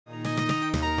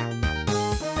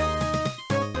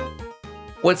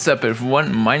What's up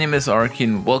everyone, my name is Arcky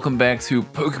and welcome back to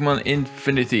Pokémon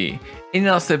Infinity. In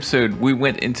the last episode we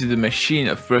went into the machine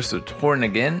of Rusted Horn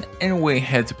again and we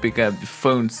had to pick up the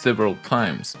phone several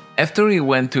times. After we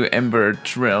went to Ember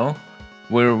Trail,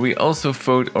 where we also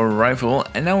fought our rival,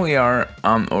 and now we are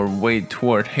on our way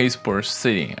toward Hazeport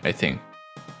City, I think.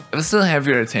 If I still have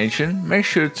your attention, make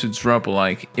sure to drop a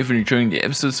like if you're enjoying the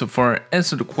episode so far,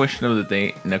 answer the question of the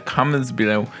day in the comments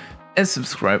below, and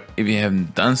subscribe if you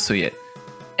haven't done so yet.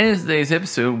 And in today's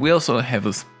episode, we also have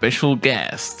a special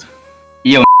guest.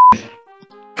 Yo.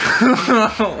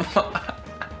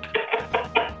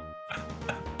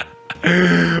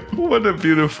 What a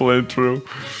beautiful intro.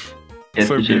 Yes,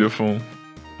 So beautiful.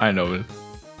 I know it.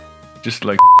 Just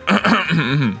like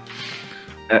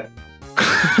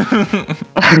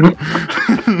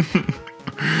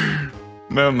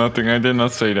No, nothing. I did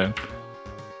not say that.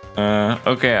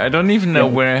 Okay, I don't even know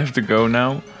where I have to go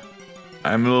now.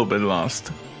 I'm a little bit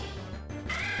lost.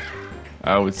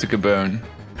 Oh, it's a bone.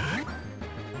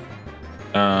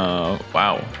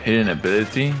 Wow, hidden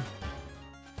ability.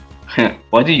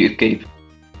 Why did you escape?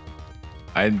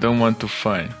 I don't want to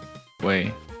fight.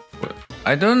 Wait, what?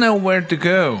 I don't know where to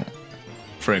go.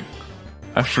 Frick,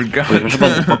 I forgot. Wait, what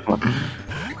about the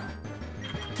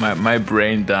Pokemon? my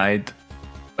brain died.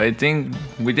 I think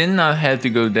we did not have to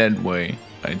go that way.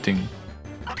 I think.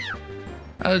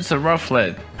 Oh, it's a rough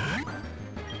lead.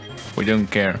 We don't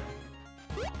care.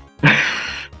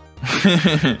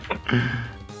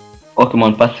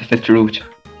 Pokemon pacifist route.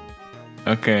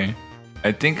 Okay,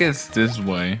 I think it's this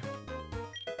way.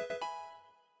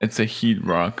 It's a heat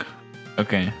rock.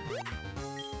 Okay.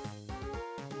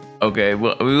 Okay,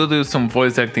 well, we will do some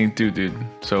voice acting too, dude.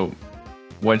 So,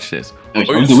 watch this. I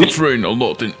used to train a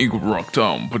lot in Eagle Rock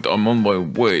Town, but I'm on my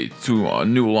way to a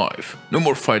new life. No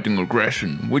more fighting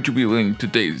aggression. Would you be willing to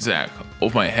take Zack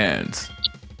off my hands?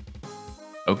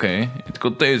 Okay, it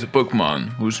contains a Pokemon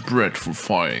who's bred for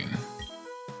fighting.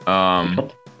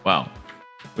 Wow.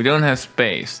 We don't have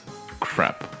space.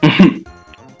 Crap.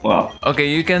 Wow. Okay,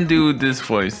 you can do this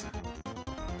voice.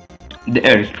 The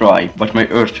air is dry, but my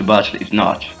urge to battle is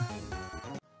not.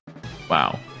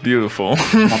 Wow, beautiful.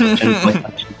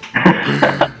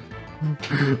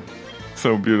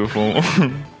 So beautiful.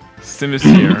 Sim is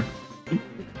here.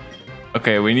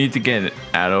 Okay, we need to get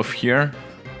out of here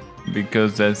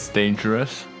because that's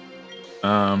dangerous.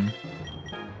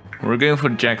 We're going for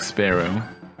Jack Sparrow.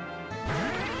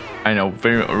 I know,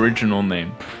 very original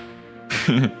name.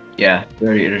 Yeah,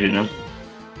 very original.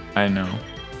 I know.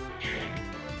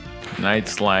 Night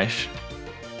Slash.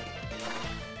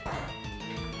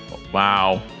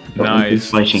 Wow,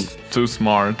 nice. Too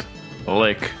smart.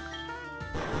 Lick.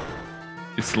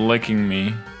 It's licking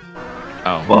me.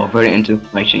 Oh. Wow, very into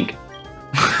fighting.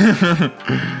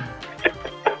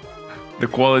 The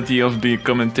quality of the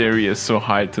commentary is so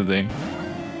high today.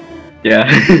 Yeah.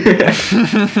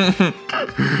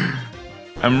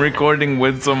 I'm recording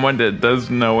with someone that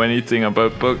doesn't know anything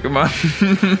about Pokemon.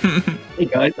 Hey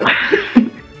guys.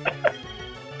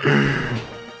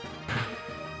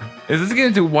 Is this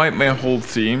going to wipe my whole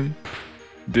team?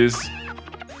 This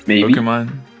Maybe.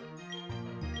 Pokemon?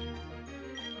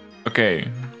 Okay.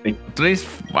 Today's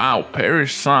wow,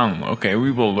 Perish Song. Okay,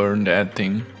 we will learn that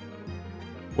thing.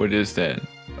 What is that?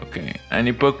 Okay.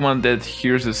 Any Pokemon that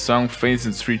hears a song faints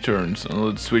in 3 turns and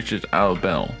let's switch it out of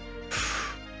battle.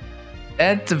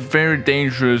 That's a very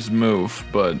dangerous move,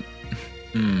 but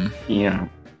Yeah.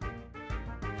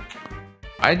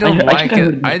 I don't like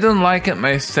it. I don't like it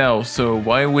myself, so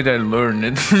why would I learn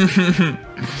it?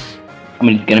 I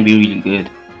mean, it's gonna be really good.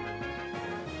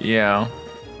 Yeah.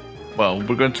 Well,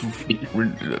 we're going to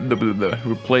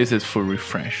replace it for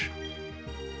refresh.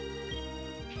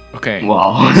 Okay.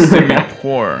 Wow.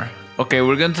 Semi-poor. Okay,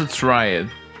 we're going to try it.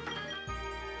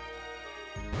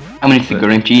 I mean, it's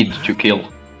guaranteed to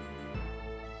kill.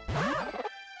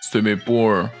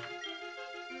 Semi-poor.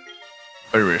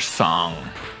 Irish song.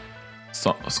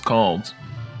 It's called.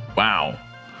 Wow.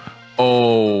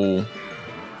 Oh.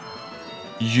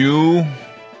 You.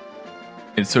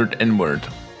 Insert N-word.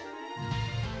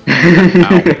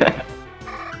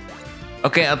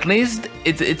 Okay, at least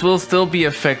it will still be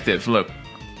effective. Look.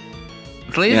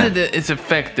 At least it's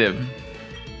effective.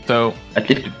 So At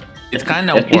least it kind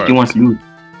of works. At least you want to lose.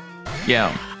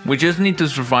 Yeah, we just need to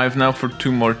survive now for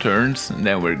 2 more turns, and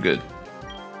then we're good.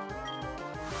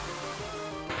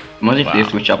 Imagine if they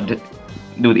switch up.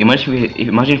 Dude, imagine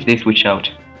if they switch out.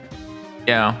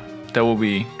 Yeah, that will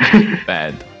be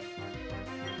bad.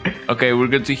 Okay, we're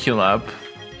good to heal up.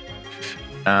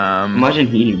 Imagine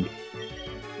healing.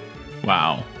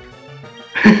 Wow.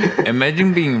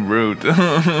 Imagine being rude.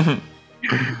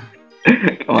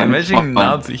 Come on, it's Imagine fun.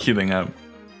 not healing up.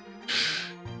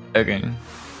 Okay.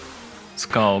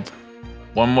 Scald.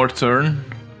 One more turn.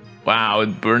 Wow,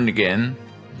 it burned again.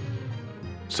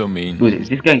 So mean. Dude, is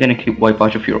this guy gonna wipe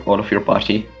out of all of your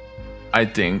party? I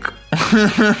think.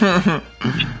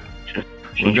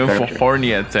 Change We're going for character.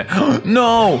 horny attack.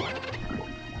 No!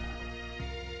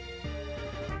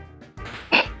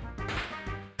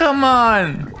 Come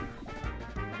on!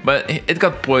 But it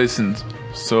got poisoned,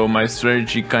 so my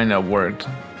strategy kinda worked.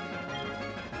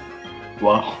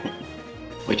 Wow.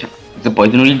 Wait, is the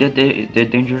poison really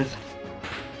that dangerous?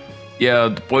 Yeah,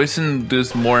 the poison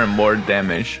does more and more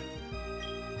damage.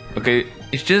 Okay,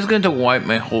 it's just going to wipe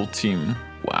my whole team.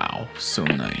 Wow, so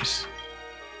nice.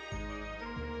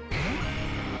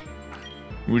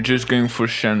 We're just going for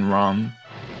Shenron.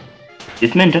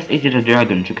 This man just ate a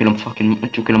dragon to kill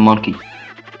a monkey.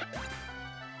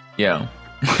 Yeah.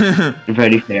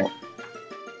 Very fair.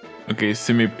 Okay,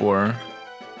 Simipour.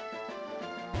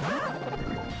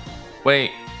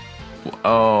 Wait.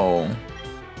 Oh.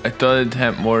 I thought it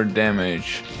had more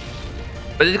damage.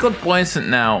 But it got poisoned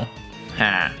now.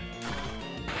 Ha.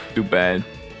 Too bad.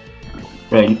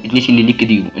 Right, it initially licked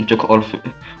you and took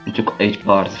 8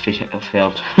 bars of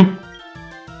health.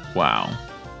 Wow.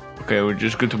 Okay, we're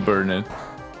just going to burn it.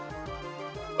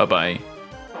 Bye-bye.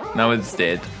 Now it's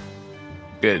dead.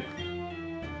 Good.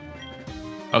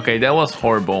 Okay, that was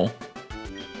horrible.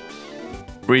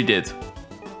 Read it.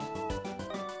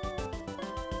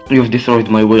 You've destroyed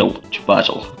my will to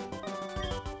battle.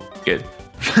 Good.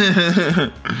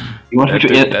 You want me to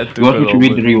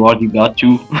read the reward you got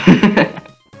too?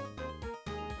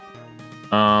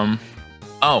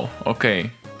 Oh,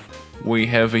 okay. We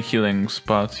have a healing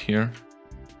spot here.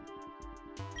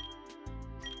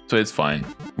 So it's fine.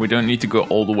 We don't need to go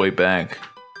all the way back.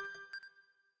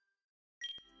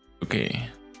 Okay.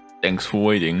 Thanks for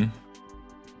waiting.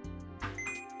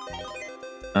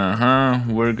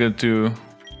 We're good to...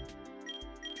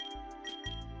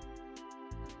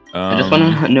 I just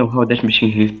wanna know how that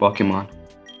machine heals Pokemon.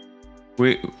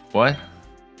 Wait, what?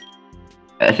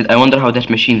 I said, I wonder how that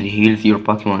machine heals your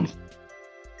Pokemon.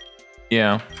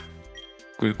 Yeah.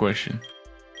 Good question.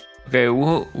 Okay,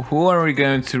 who are we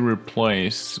going to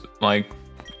replace? Like,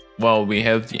 well, we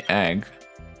have the egg.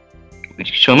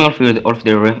 Show me all of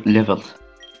their levels.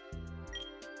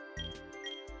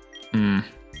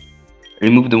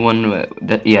 Remove the one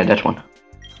that one.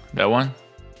 That one?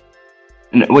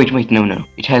 No, wait, no.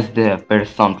 It has the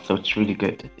Persong, so it's really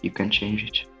good. You can change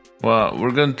it. Well,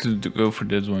 we're going to go for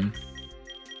this one.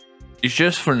 It's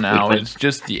just for now. Wait. It's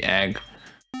just the egg.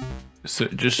 So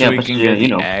just Yeah, so we but, can get the you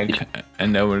know, egg,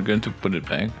 and then we're going to put it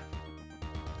back.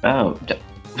 Oh,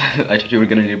 I thought you were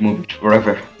gonna remove it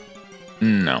forever.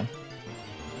 No.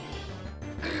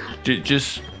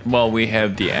 Just while we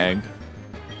have the egg.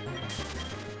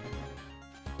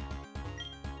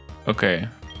 Okay.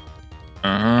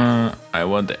 I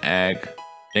want the egg.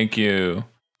 Thank you.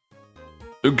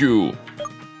 Thank you.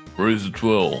 Where is it?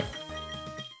 Well.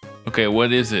 Okay,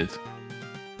 what is it?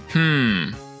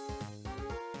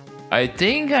 I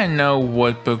think I know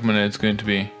what Pokemon it's going to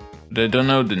be, but I don't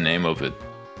know the name of it.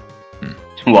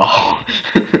 Wow.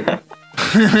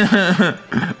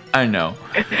 I know.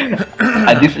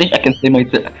 At this rate,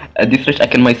 I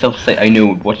can myself say I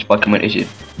know what Pokemon it is.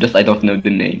 Just I don't know the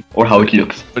name or how it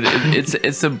looks. But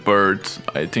it's a bird,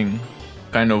 I think.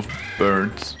 Kind of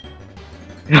birds.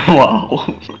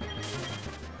 Wow.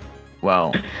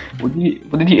 Wow. What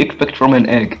did you expect from an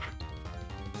egg?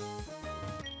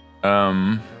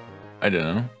 I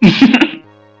don't know.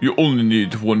 You only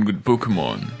need one good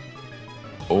Pokemon.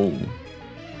 Oh.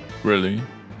 Really?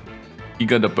 He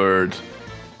got a bird.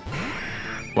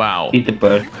 Wow. Eat the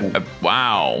bird.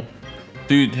 Wow.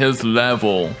 Dude, his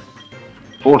level.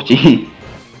 40.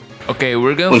 Okay,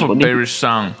 we're going for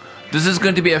Beerusang. This is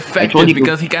going to be effective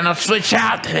because he cannot switch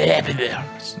out.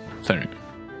 Sorry.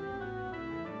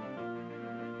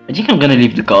 I think I'm gonna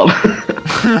leave the call.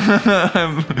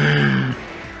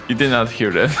 You did not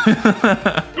hear that.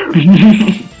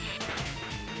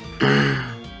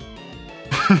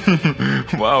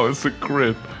 Wow, it's a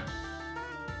crit.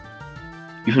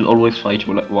 You should always fight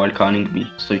while calling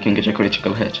me, so you can get a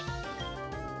critical hit.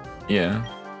 Yeah.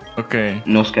 Okay.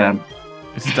 No scam.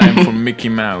 It's time for Mickey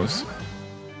Mouse.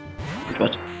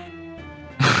 What?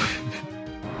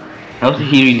 How's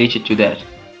he related to that?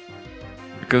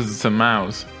 Because it's a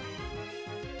mouse.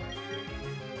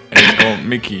 And it's called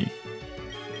Mickey.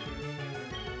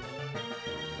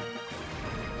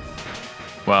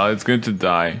 Wow, it's going to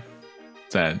die.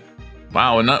 Sad.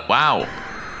 Wow, wow.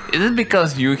 Is it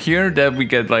because you hear that we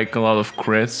get like a lot of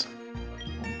crits?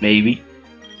 Maybe.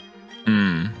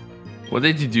 What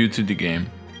did you do to the game?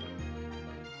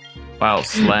 Wow,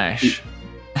 slash.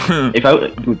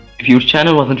 If your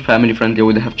channel wasn't family friendly, I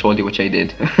would have told you, which I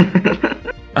did.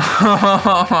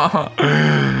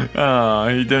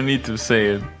 You don't need to say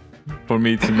it for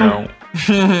me to know.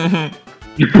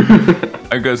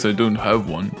 I guess I don't have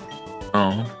one.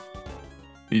 Oh.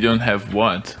 You don't have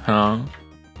what, huh?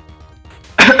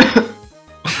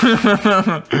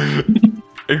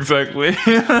 Exactly.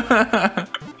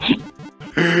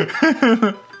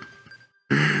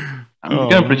 I'm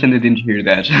gonna pretend I didn't hear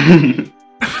that.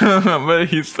 But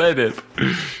he said it.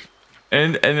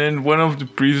 And in one of the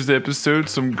previous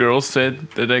episodes, some girl said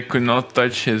that I could not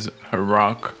touch her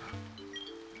rock.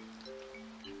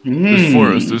 This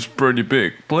forest is pretty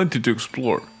big, plenty to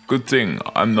explore. Good thing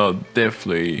I'm not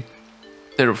deathly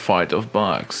terrified of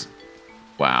bugs.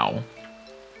 Wow.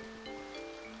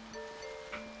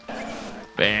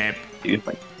 Bam.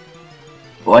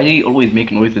 Why do you always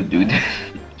make noises, dude?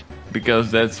 Because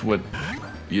that's what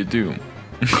you do.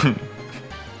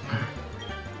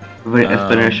 Very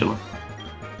inspirational.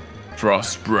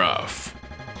 Frost breath.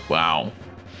 Wow.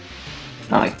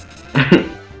 Nice.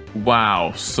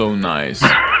 Wow, so nice.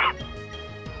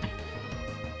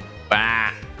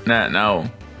 Ah, no.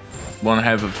 Won't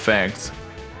have effects.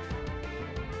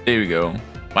 There we go.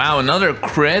 Wow, another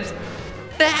crit?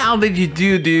 What the hell did you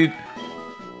do, dude?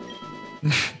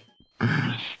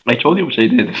 I told you what I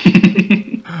did.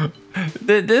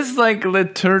 This is like the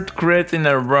third crit in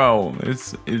a row.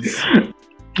 It's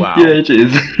wow. Yeah, it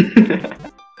is.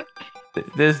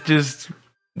 This just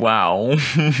wow.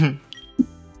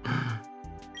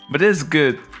 But it's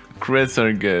good. Crits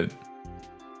are good.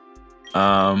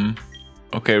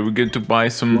 Okay, we're good to buy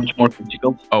some Much more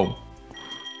critical. Oh.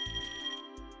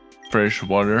 Fresh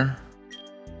water.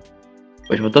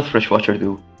 Wait, what does fresh water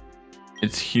do?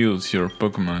 It heals your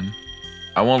Pokemon.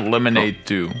 I want lemonade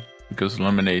too, because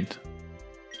lemonade.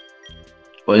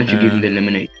 Why don't you give him the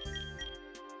lemonade?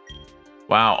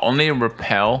 Wow, only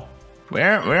repel.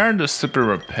 Where are the super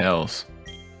repels?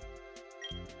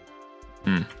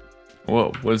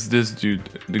 What's this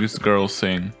girl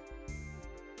saying?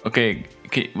 Okay,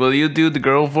 will you do the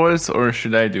girl voice or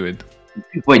should I do it?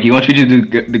 Wait, you want me to do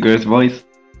the girl's voice?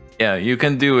 Yeah, you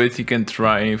can do it. You can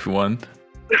try if you want.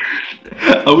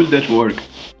 How will that work?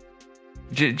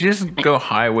 Just go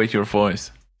high with your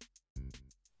voice.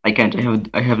 I can't.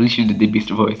 I have literally the beast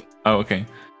voice. Oh, okay.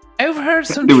 I've heard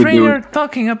some trainer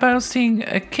talking about seeing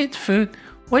a kid food,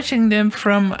 watching them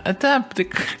from atop the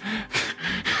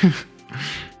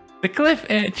the cliff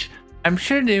edge. I'm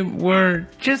sure they were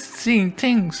just seeing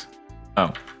things.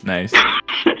 Oh, nice.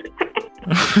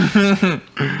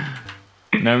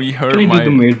 Now you heard Can I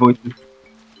do the male voices?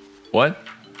 What?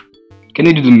 Can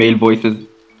I do the male voices?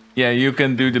 Yeah, you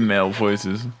can do the male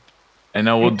voices. And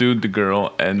I will do the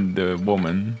girl and the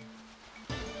woman.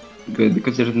 Good,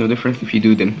 because there's no difference if you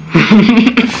do them.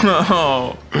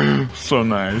 Oh, so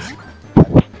nice.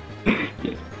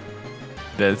 Yeah.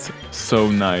 That's so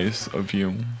nice of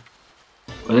you.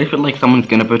 Well, I feel like someone's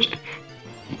gonna put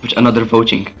another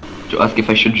voting to ask if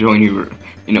I should join your,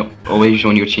 always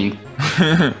join your team.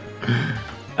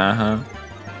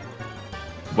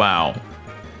 Wow.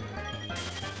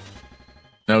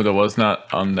 No, that was not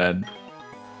on that.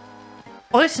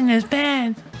 Poison is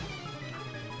bad.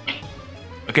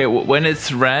 Okay, when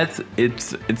it's red,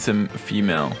 it's a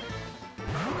female.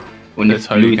 When That's it's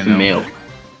how blue, you it's can a know. male.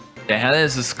 The hell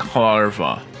is a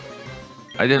Scarva?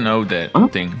 I didn't know that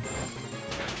thing.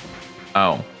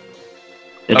 Oh.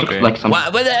 It okay. looks like some.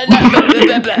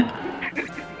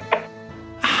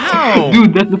 How?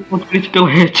 Dude, that's the first critical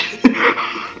hit.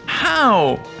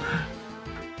 How?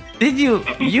 Did you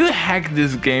hacked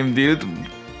this game, dude?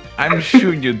 I'm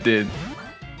sure you did.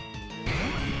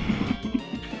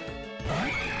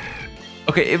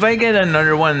 Okay, if I get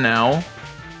another one now.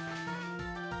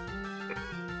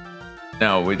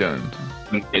 No, we don't.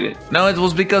 Don't get it. No, it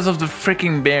was because of the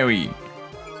freaking berry.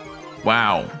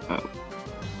 Wow.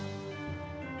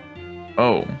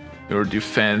 Oh, your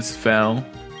defense fell.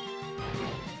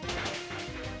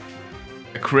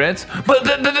 A crit?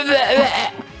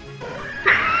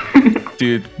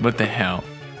 Dude, what the hell?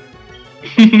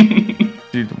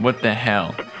 Dude, what the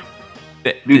hell?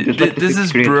 Dude, this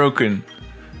is broken.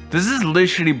 This is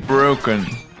literally broken.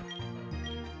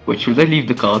 Wait, should I leave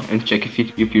the card and check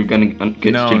if you're gonna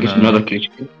get another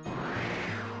critical?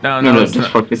 No,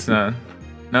 it's not.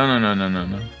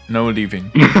 No. No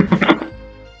leaving.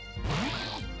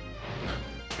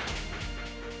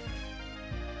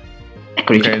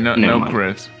 Okay, no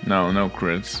crits. No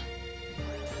crits.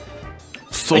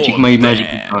 I think my magic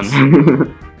is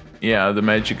gone. Yeah, the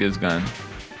magic is gone.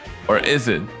 Or is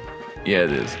it? Yeah,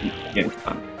 it is. Yeah, it's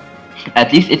fun.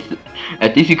 At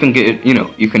least you can get, you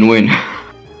know, you can win.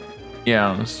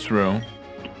 Yeah, that's true.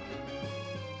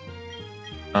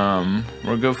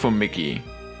 We'll go for Mickey.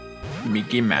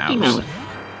 Mickey Mouse.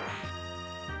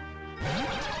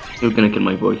 You're gonna kill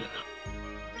my voice.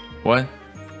 What?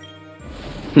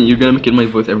 You're gonna kill my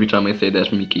voice every time I say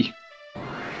that, Mickey.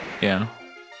 Yeah.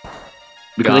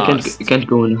 Because Ghost. I can't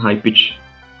go in high pitch.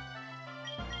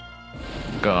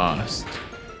 Ghost.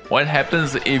 What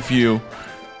happens if you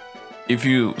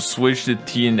switch the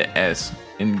T and the S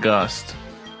in Ghost?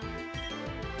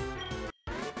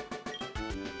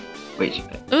 Wait,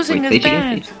 Losing wait, is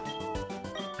bad.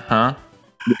 Huh?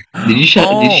 Did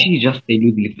she just say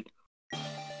losing it?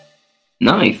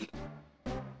 Nice.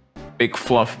 Big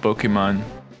fluff Pokemon.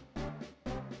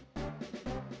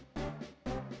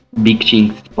 Big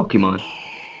chinks Pokemon.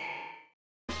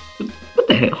 What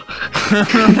the hell?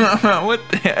 What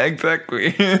the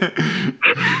exactly?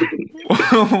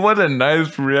 What a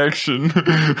nice reaction.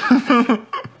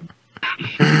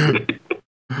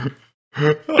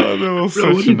 Oh, that was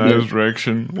such a nice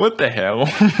reaction. What the hell?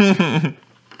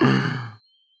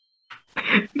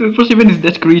 The first even is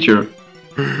that creature.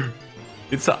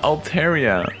 It's an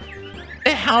Altaria.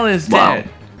 The hell is that?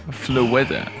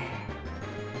 Fluetta.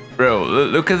 Bro,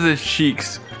 look at the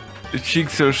cheeks. The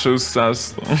cheeks are so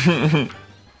sus.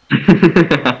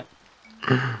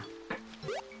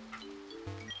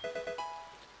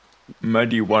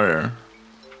 Muddy water.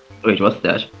 Wait, what's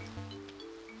that?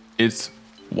 It's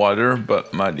water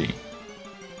but muddy.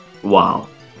 Wow.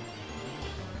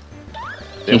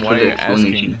 Then Thanks why for are the you asking?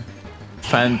 explanation.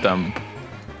 Phantom.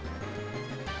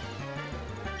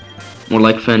 More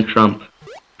like Fan Trump.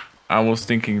 I was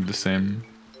thinking the same.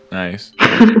 Nice.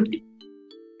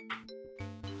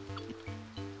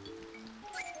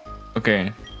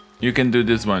 Okay, you can do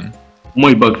this one.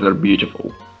 My bugs are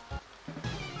beautiful.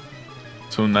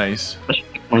 So nice.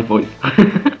 My voice.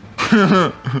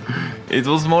 It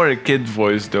was more a kid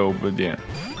voice though, but yeah,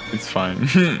 it's fine.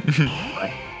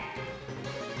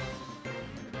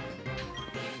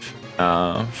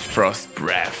 Frost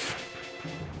breath.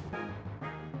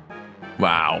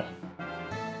 Wow.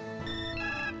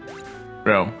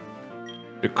 Bro,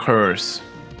 the curse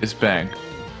is back.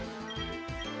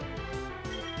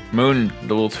 Moon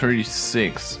level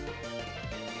 36.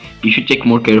 You should take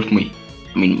more care of me.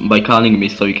 I mean, by calling me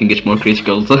so you can get more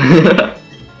criticals.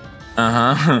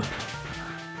 Uh-huh.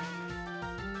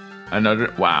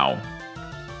 Another wow.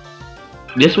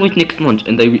 Just wait next month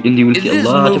and you will see a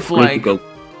lot of critical.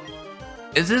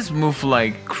 Is this move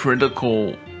like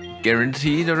critical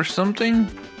guaranteed or something?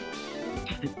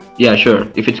 Yeah, sure.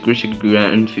 If it's critical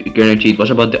guaranteed, what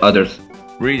about the others?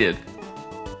 Read it.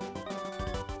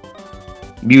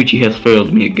 Beauty has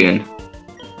failed me again.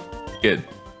 Good.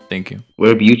 Thank you.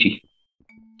 Where Beauty?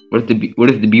 Where is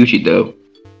the beauty though?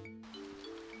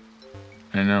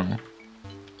 I know.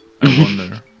 I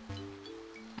wonder.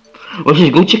 Okay,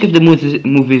 go check if the move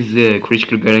is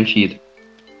critical guaranteed.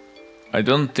 I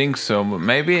don't think so, but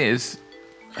maybe it's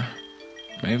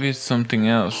something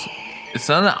else. It's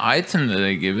not an item that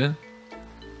I give it.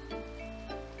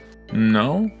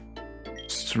 No?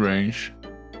 Strange.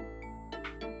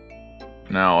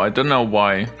 No, I don't know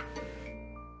why.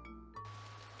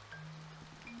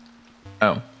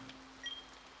 Oh.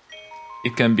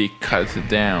 It can be cut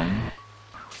down.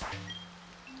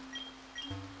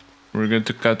 We're going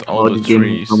to cut all the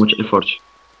trees. So much effort.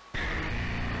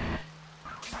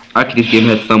 Actually, this game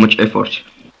has so much effort.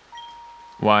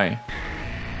 Why?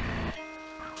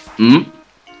 Hmm?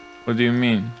 What do you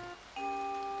mean?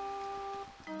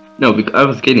 No, because I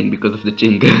was kidding because of the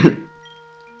thing.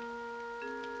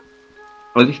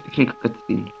 Oh, this technical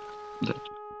cutscene.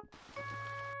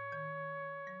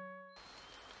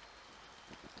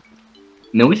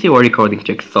 No, we see why recording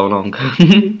takes so long.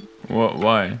 What?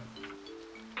 Why?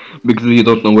 Because you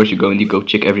don't know where to go and you go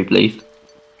check every place.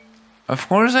 Of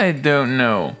course I don't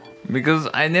know, because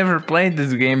I never played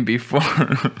this game before.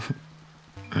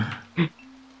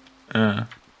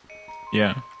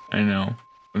 Yeah, I know.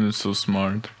 I'm so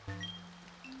smart.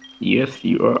 Yes,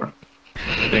 you are.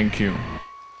 Thank you.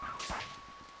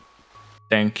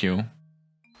 Thank you.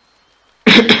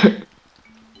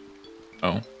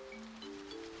 Oh.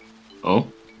 Oh?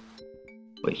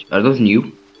 Wait, are those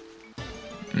new?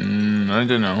 I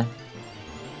don't know.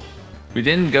 We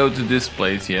didn't go to this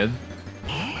place yet.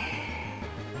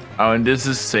 Oh, and this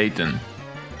is Satan.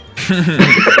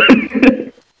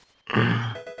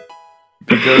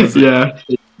 Because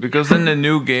because in the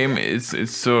new game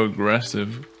it's so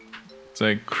aggressive. It's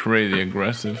like crazy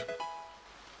aggressive.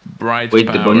 Bright Wait,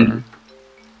 power.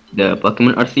 the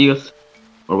Pokemon are serious?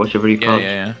 Or whatever you call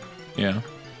it? Yeah,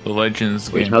 the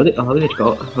Legends Wait, game. how did it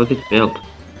go? How's it spelled?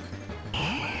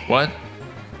 What?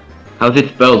 How's it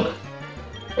spelled?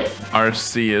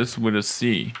 Arceus with a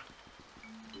C.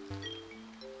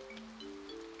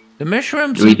 The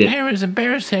mushrooms Read in it. Paris and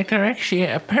Parasect are actually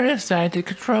a parasite that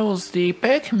controls the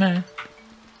Pokemon.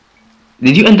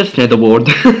 Did you understand the word?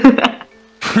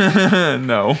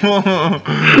 No.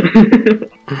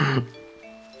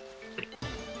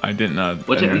 I did not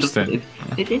understand.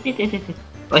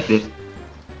 Like this.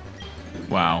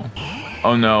 Wow.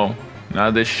 Oh no. Now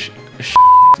this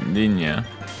ninja.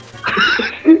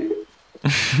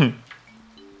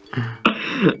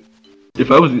 If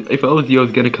I was you, I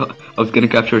was gonna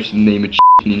capture his name and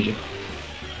ninja.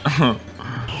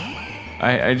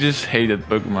 I just hated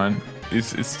Pokemon.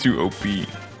 It's too OP.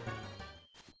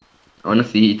 I wanna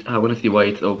see it. I wanna see why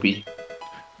it's OP.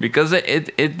 Because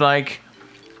it like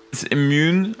it's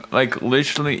immune, like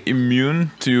literally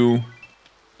immune to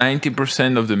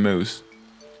 90% of the moves.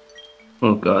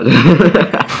 Oh god.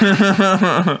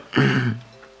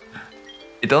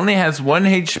 It only has 1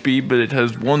 HP, but it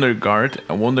has Wonder Guard,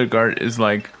 and Wonder Guard is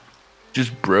like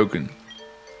just broken.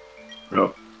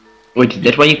 Bro. Wait,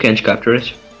 that's why you can't capture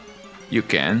it? You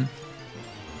can,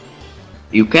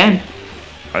 You can.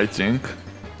 I think.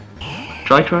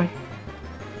 Try.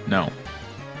 No.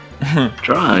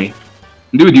 Try.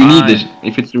 Dude, you need I- this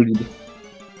if it's really.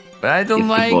 But I don't It's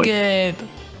the like boy. it.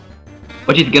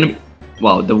 But it's gonna be.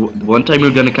 Wow, the one time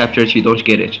you're gonna capture it, you don't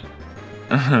get it.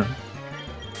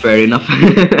 Fair enough.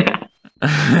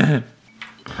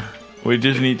 We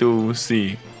just need to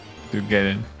see to get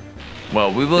it.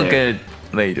 Well, we will There. get it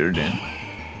later then.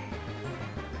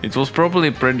 It was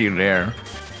probably pretty rare.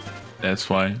 That's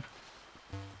why.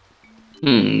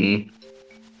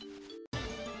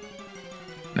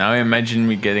 Now imagine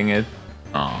me getting it.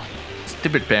 Oh,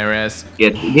 stupid Paris.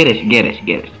 Get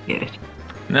it.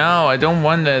 No, I don't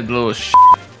want that little sh.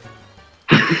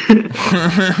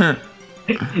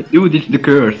 Dude, it's the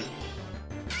curse.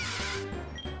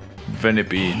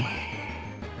 Venipede.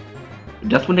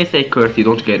 Just when they say curse, you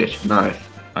don't get it. Nice.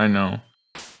 I know.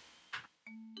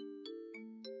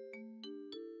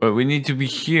 But we need to be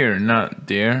here, not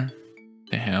there.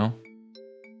 The hell?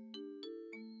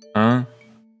 Huh?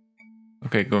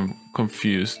 Okay,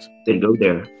 confused. Then go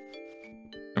there.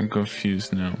 I'm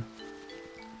confused now.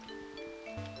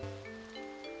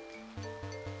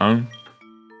 Huh?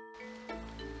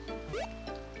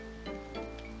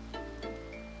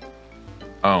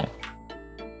 Oh.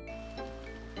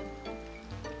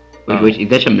 Wait, is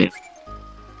that a myth?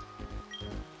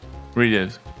 Read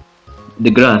it.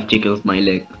 The grass tickles my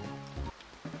leg.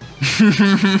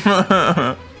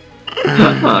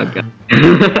 Oh god.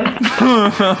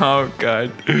 Oh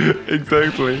god.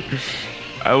 Exactly.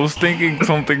 I was thinking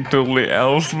something totally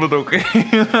else, but okay.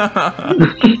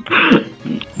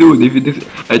 Dude,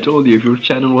 I told you, if your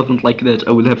channel wasn't like that,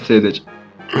 I would have said it.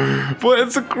 But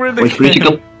it's a critical. Wait,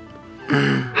 critical?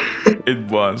 It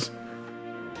was.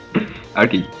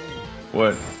 Arcky.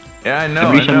 What? Yeah, I know.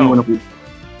 Every time you wanna play.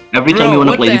 Every time you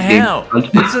wanna play this game. What the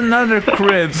hell? It's another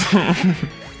crit.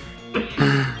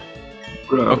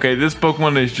 Bro. Okay, this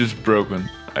Pokemon is just broken.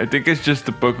 I think it's just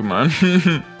the Pokemon.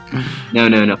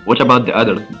 No. What about the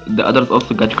others? The others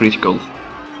also got criticals.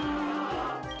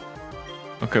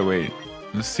 Okay, wait.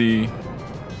 Let's see.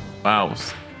 Wow.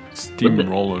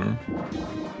 Steamroller.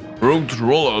 Road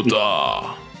Roller.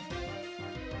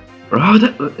 Bro,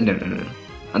 no.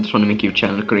 I just wanna make your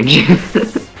channel cringe.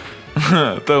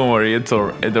 Don't worry, it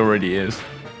already is.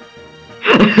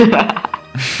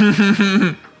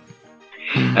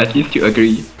 At least you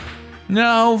agree.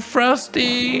 No,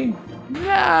 Frosty!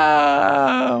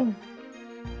 No!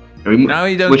 Remo Now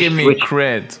you don't switch, give me switch.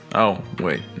 cred. Oh,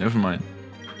 wait, never mind.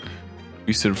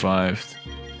 We survived.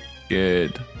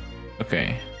 Good.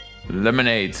 Okay.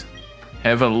 Lemonade.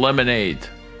 Have a lemonade.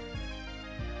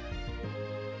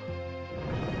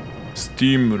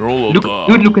 Steamroller. Dude,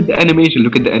 look at the animation.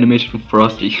 Look at the animation of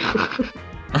Frosty.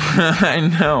 I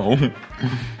know.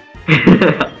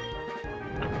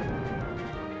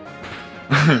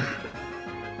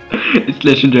 It's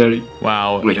legendary.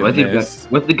 Wow. Wait, it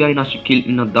what's the guy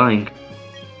not dying?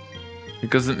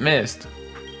 Because it missed.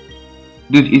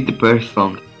 Dude, it's the first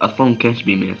song. A song can't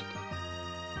be missed.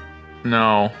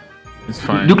 No. It's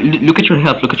fine. Look at your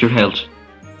health. Look at your health.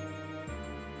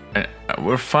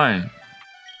 We're fine.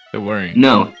 Don't worry.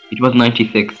 No, it was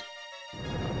 96.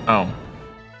 Oh.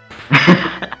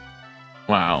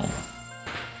 Wow.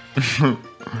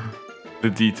 The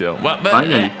detail. But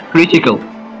Finally, critical.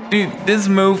 dude, this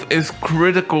move is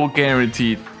critical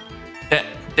guaranteed.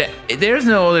 There's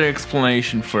no other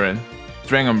explanation for it.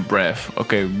 Dragon Breath.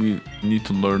 Okay, we need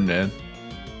to learn that.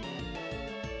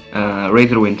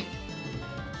 Razor Wind.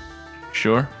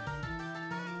 Sure.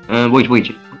 Wait. What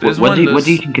do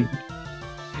you think?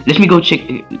 Let me go check.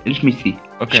 Let me see.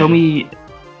 Okay. Show me.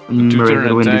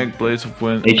 Razor Wind. Attack, Blaze of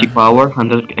Wind. 80 power,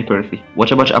 100 accuracy.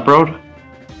 What about Uproar?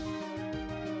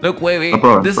 Look, wait.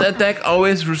 Uproar. This attack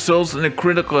always results in a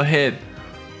critical hit.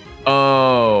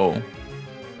 Oh.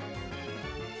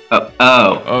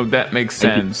 Oh, that makes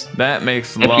sense. That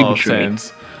makes a lot of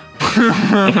sense.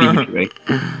 Right.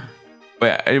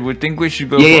 Wait, I would think we should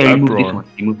go for Uproar.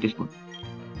 Remove this one.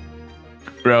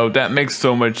 Bro, that makes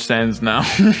so much sense now.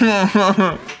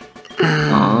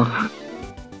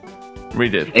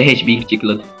 Read it. AHB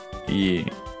tickled. Yeah.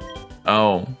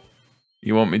 Oh.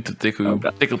 You want me to tickle you?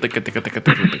 Tickle.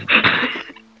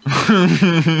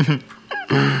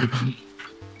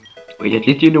 Wait, at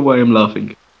least you know why I'm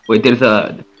laughing. Wait, there's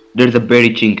a berry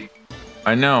chink.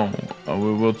 I know.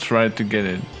 We will try to get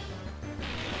it.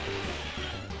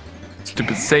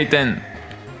 Stupid Satan.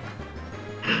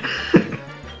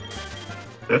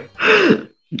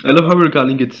 I love how we're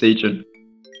calling it Satan.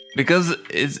 Because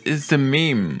it's a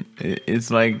meme. It's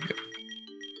like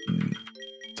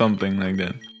something like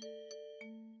that.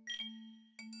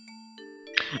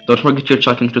 Don't forget you're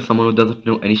talking to someone who doesn't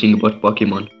know anything about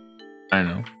Pokemon. I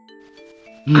know.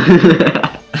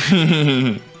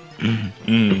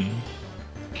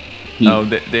 Oh,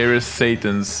 there is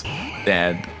Satan's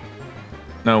dad.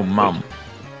 No, mom.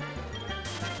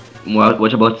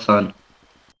 What about son?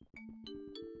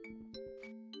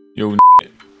 Yo,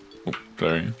 oh,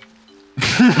 sorry.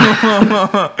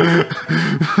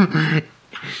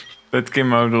 That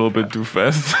came out a little bit too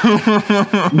fast.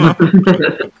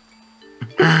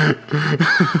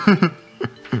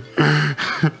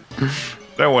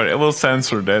 Don't worry, I will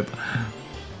censor that.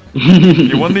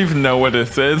 You won't even know what it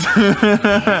says.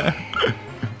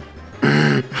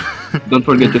 Don't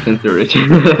forget to censor it.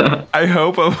 I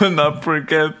hope I will not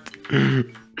forget.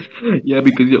 Yeah,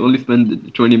 because you only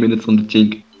spend 20 minutes on the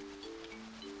chink.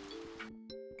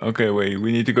 Okay, wait,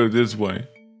 we need to go this way.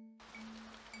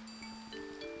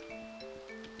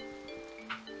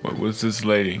 What was this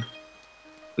lady?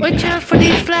 Watch out for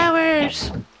these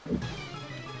flowers!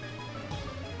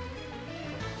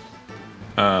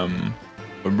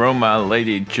 Roma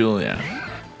Lady Julia.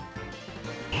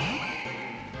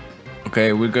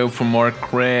 Okay, we go for more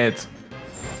crit.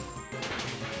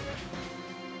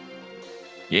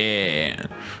 Yeah.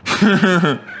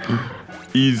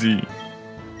 Easy.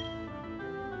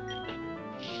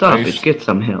 Stop it, get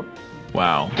some help.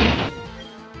 Wow.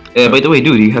 By the way,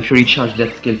 dude, you have to recharge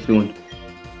that skill soon.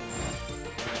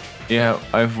 Yeah,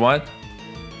 I've what?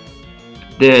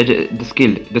 The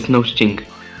skill, the snow chink.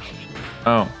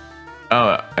 Oh,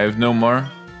 I have no more.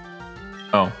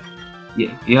 Oh.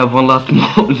 Yeah, you have one last more.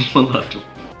 One last one.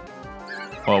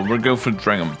 Well, we'll go for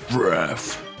Dragon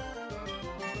Breath.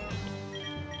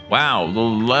 Wow, the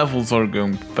levels are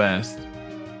going fast.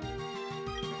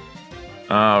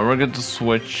 We're going to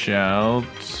switch out.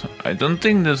 I don't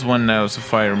think this one now is a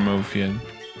fire move yet.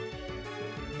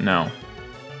 No.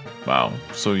 Wow,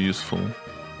 so useful.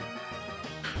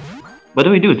 By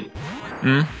the way, dude.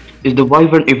 Is the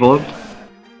Wyvern evolved?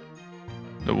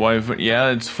 The Wyvern, yeah,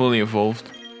 it's fully evolved.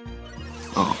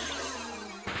 Oh.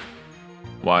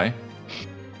 Why?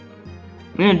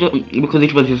 Yeah, because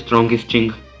it was your strongest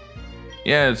chink.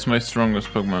 Yeah, it's my strongest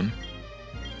Pokemon.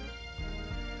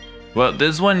 Well,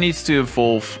 this one needs to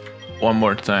evolve one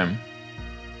more time.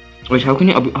 Wait, how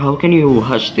can you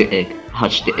hatch the egg?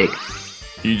 Hatch the egg.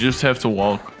 You just have to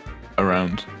walk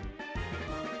around.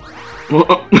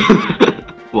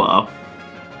 Wow.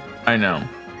 I know.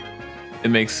 It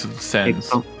makes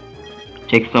sense.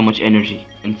 Takes so much energy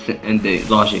and the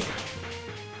logic.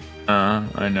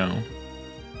 I know.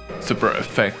 Super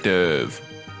effective.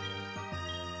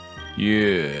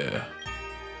 Yeah.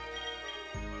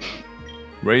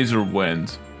 Razor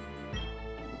Wind.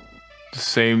 The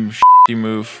same shitty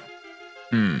move.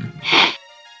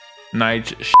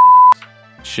 Night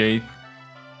Shade.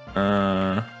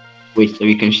 Wait, so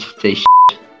you can say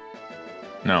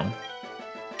No.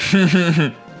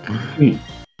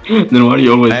 Then why are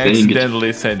you always I saying it?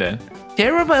 accidentally said that.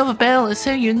 Terrible Bell is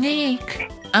so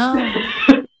unique. Oh.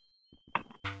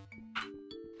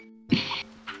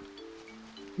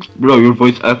 Bro, your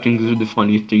voice acting is the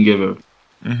funniest thing ever.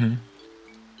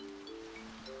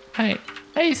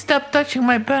 Hey, stop touching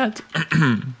my butt.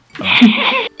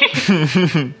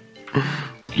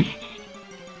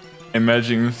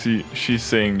 Imagine she's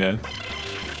saying that.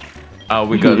 Oh,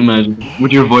 we got imagine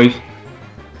with your voice.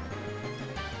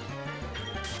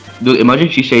 Dude, imagine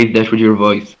she says that with your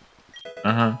voice.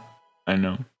 I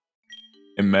know.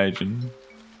 Imagine.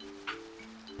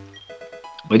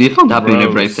 Why do you sound happy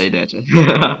whenever I Gross. say that?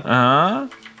 Uh-huh.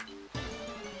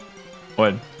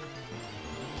 What?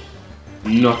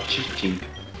 Not cheating.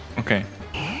 Okay.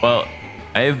 Well,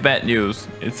 I have bad news.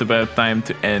 It's about time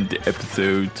to end the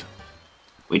episode.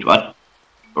 Wait, what?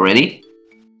 Already?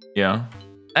 Yeah.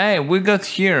 Hey, we got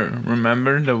here.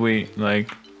 Remember that we,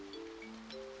 like,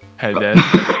 had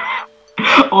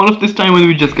that? All of this time when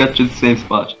we just got to the same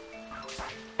spot.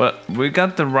 But we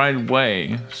got the right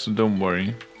way, so don't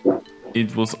worry.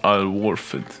 It was all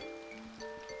worth it.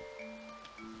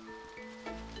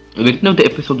 I didn't know the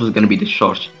episode was gonna be this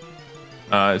short.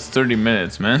 It's 30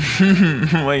 minutes, man.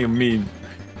 What do you mean?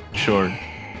 Short.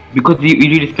 Because you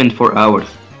really spent 4 hours.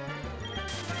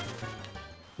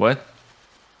 What?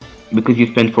 Because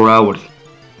you spent 4 hours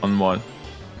On what?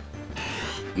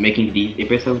 making these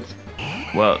episodes.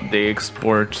 Well, they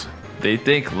export. They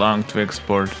take long to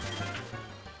export.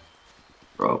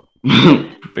 Bro.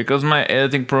 Because my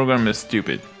editing program is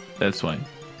stupid. That's why.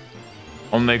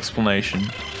 Only explanation.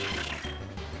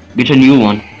 Get a new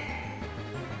one.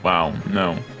 Wow,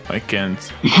 no, I can't.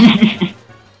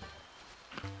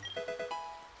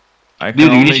 I can Dude,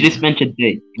 you only... literally spent a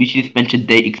day. You literally spent a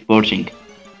day exporting.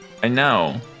 I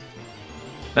know.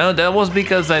 No, that was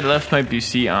because I left my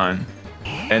PC on.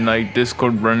 And like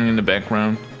Discord running in the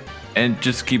background. And it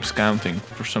just keeps counting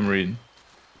for some reason.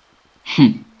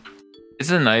 It's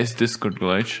a nice Discord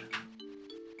glitch.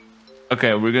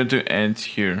 Okay, we're going to end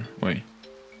here. Wait.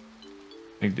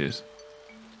 Like this.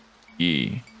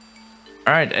 Yeah.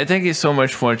 Alright, I thank you so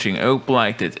much for watching. I hope you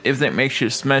liked it. If that, make sure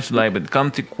to smash the like button.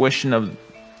 Comment the question of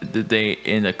the day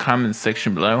in the comment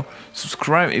section below.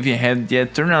 Subscribe if you haven't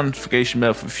yet. Turn on the notification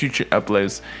bell for future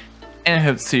uploads. And I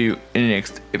hope to see you in the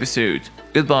next episode.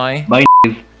 Goodbye. Bye.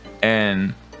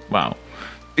 And wow.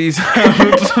 Peace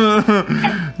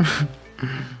out.